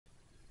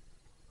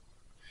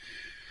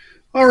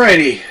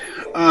Alrighty.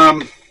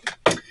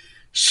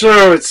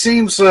 So it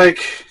seems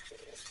like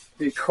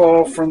the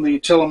call from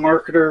the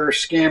telemarketer,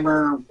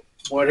 scammer,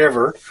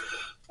 whatever,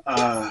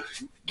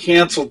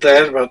 canceled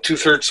that about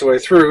 2/3 the way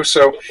through.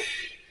 So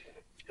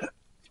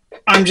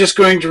I'm just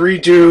going to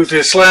redo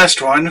this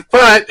last one,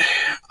 but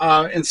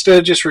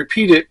instead just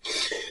repeat it.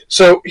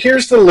 So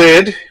here's the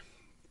lid,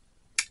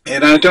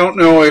 and I don't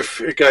know if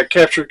it got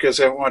captured because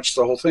I haven't watched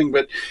the whole thing,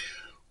 but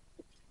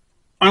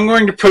I'm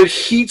going to put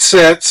heat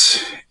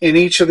sets in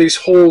each of these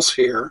holes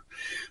here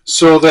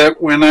so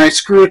that when I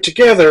screw it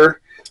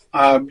together,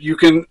 you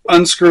can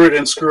unscrew it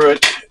and screw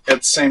it at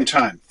the same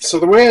time. So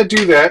the way I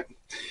do that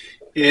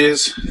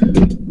is,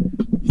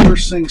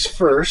 first things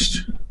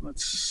first,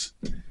 let's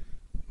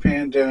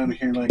pan down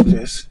here like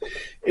this,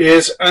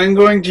 is I'm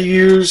going to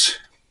use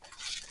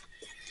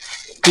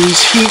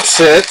these heat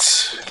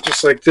sets,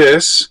 just like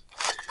this,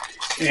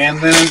 and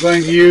then I'm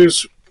going to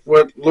use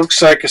what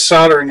looks like a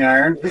soldering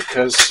iron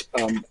because,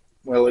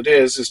 well, it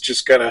is. It's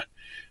just got a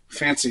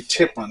fancy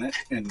tip on it,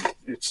 and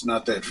it's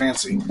not that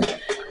fancy.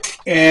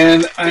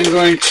 And I'm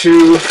going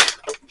to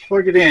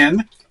plug it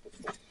in.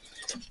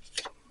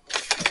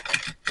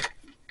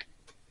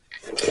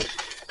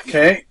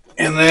 Okay,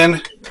 and then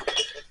I'm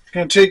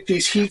going to take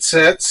these heat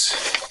sets,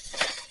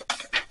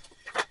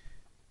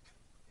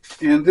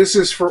 and this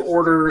is for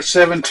order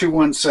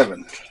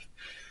 7217.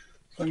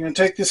 So I'm going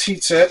to take this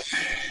heat set,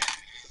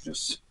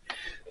 just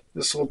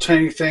this little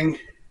tiny thing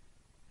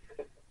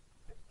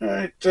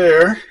right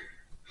there,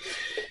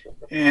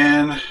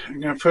 and I'm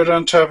going to put it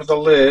on top of the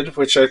lid,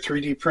 which I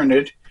 3D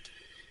printed,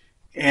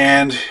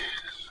 and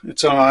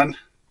it's on.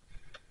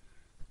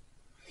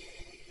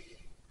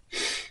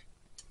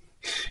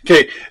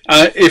 Okay,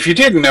 if you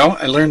didn't know,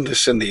 I learned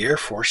this in the Air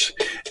Force.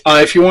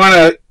 If you want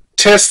to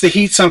test the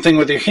heat something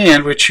with your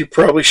hand, which you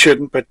probably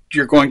shouldn't, but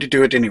you're going to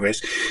do it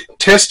anyways,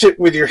 test it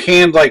with your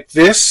hand like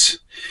this,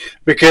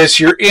 because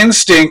your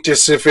instinct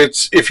is,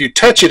 if you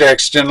touch it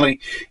accidentally,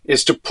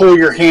 is to pull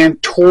your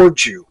hand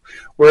towards you.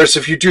 Whereas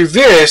if you do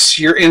this,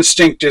 your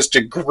instinct is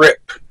to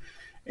grip,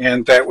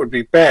 and that would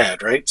be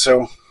bad, right?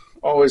 So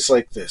always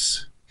like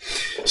this.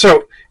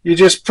 So you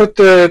just put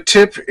the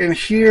tip in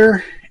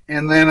here,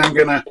 and then I'm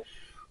going to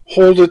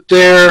hold it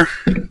there.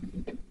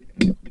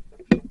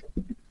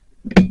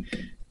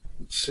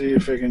 Let's see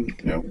if I can,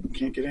 nope,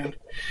 can't get in. I'm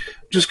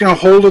just going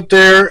to hold it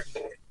there,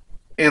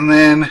 and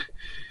then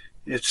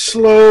it's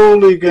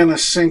slowly going to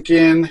sink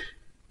in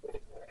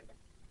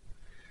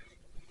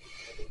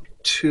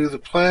to the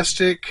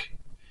plastic.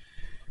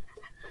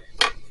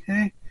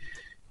 Okay,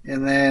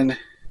 and then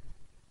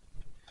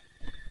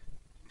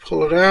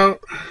pull it out.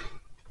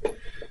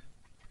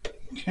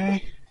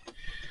 Okay.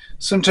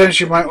 Sometimes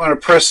you might want to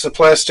press the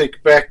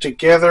plastic back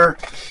together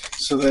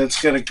so that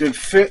it's got a good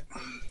fit.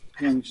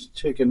 And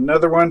take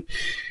another one.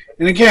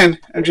 And again,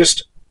 I'm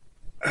just,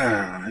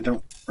 I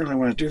don't really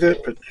want to do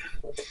that, but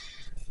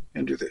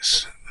I'm going to do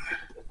this.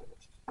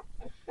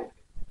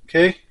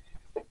 Okay,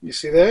 you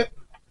see that?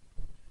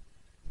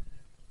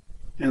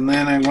 And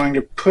then I'm going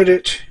to put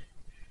it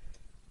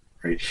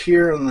right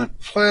here on the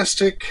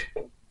plastic,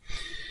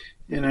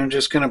 and I'm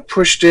just going to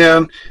push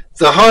down.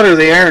 The hotter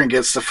the iron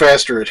gets, the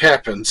faster it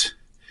happens,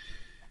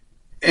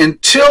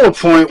 until a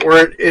point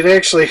where it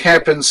actually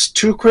happens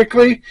too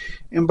quickly,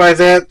 and by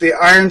that the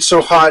iron's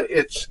so hot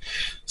it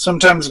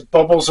sometimes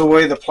bubbles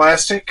away the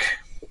plastic,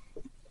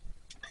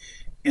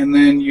 and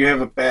then you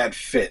have a bad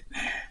fit.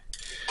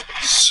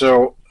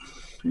 So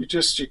you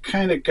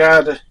kind of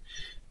got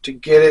to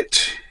get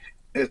it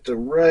at the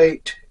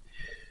right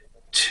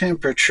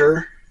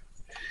temperature.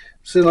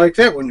 So like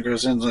that one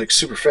goes in like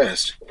super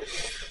fast.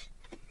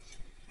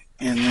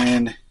 And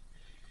then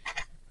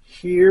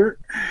here,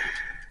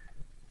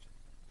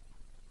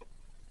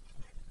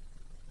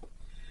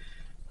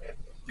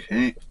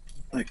 okay,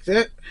 like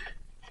that.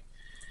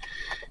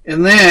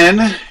 And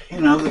then,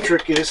 the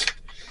trick is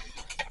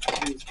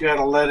you've got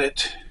to let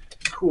it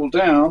cool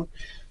down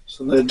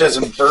so that it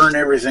doesn't burn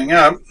everything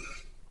up,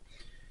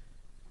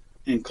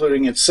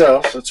 including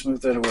itself. Let's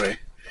move that away.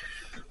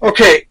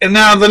 Okay, and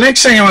now the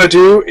next thing I'm going to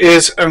do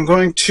is I'm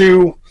going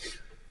to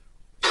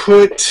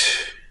put,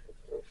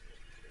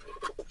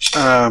 so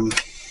I'm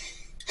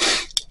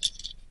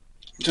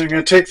going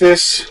to take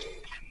this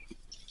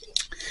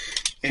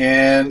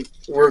and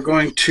we're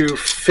going to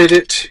fit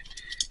it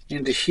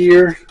into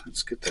here.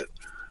 Let's get that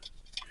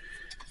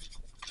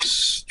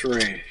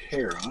stray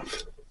hair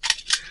off.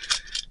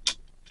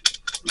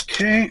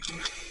 Okay.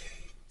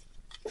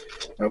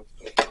 Oh,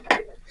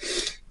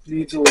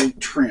 needs a little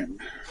trim.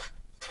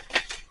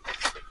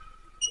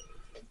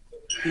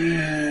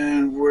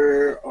 And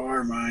where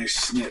are my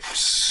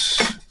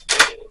snips?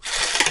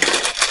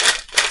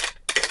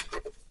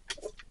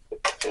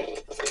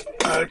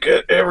 I've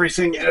got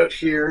everything out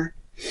here,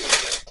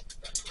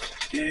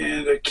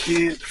 and I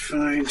can't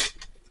find.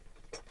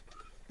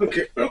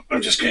 Okay, well,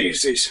 I'm just going to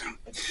use these.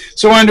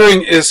 So what I'm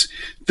doing is,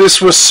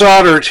 this was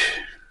soldered,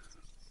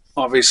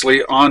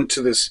 obviously,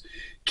 onto this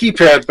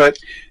keypad, but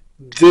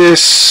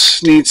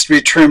this needs to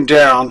be trimmed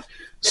down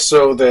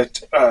so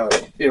that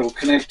it will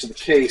connect to the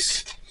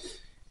case.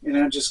 And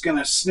I'm just going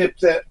to snip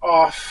that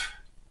off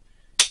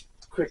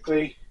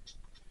quickly,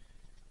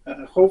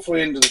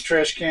 hopefully into the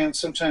trash can.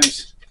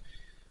 Sometimes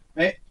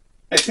I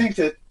think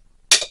that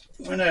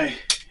when I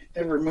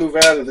ever move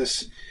out of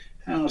this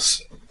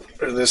house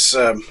or this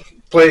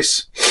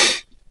place,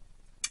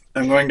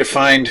 I'm going to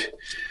find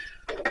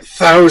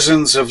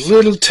thousands of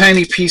little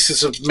tiny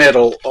pieces of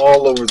metal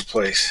all over the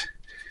place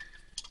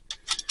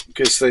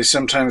because they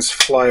sometimes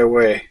fly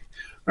away.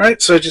 All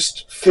right, so I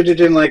just fit it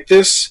in like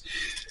this.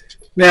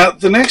 Now,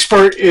 the next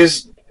part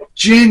is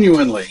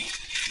genuinely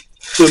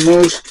the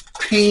most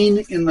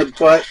pain in the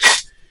butt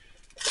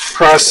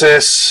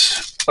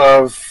process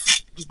of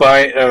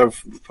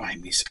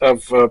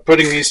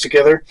putting these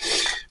together,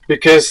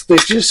 because they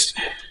just,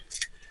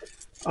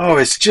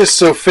 it's just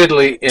so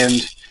fiddly,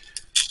 and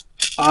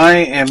I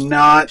am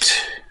not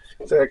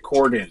that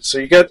cord in. So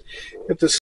you got this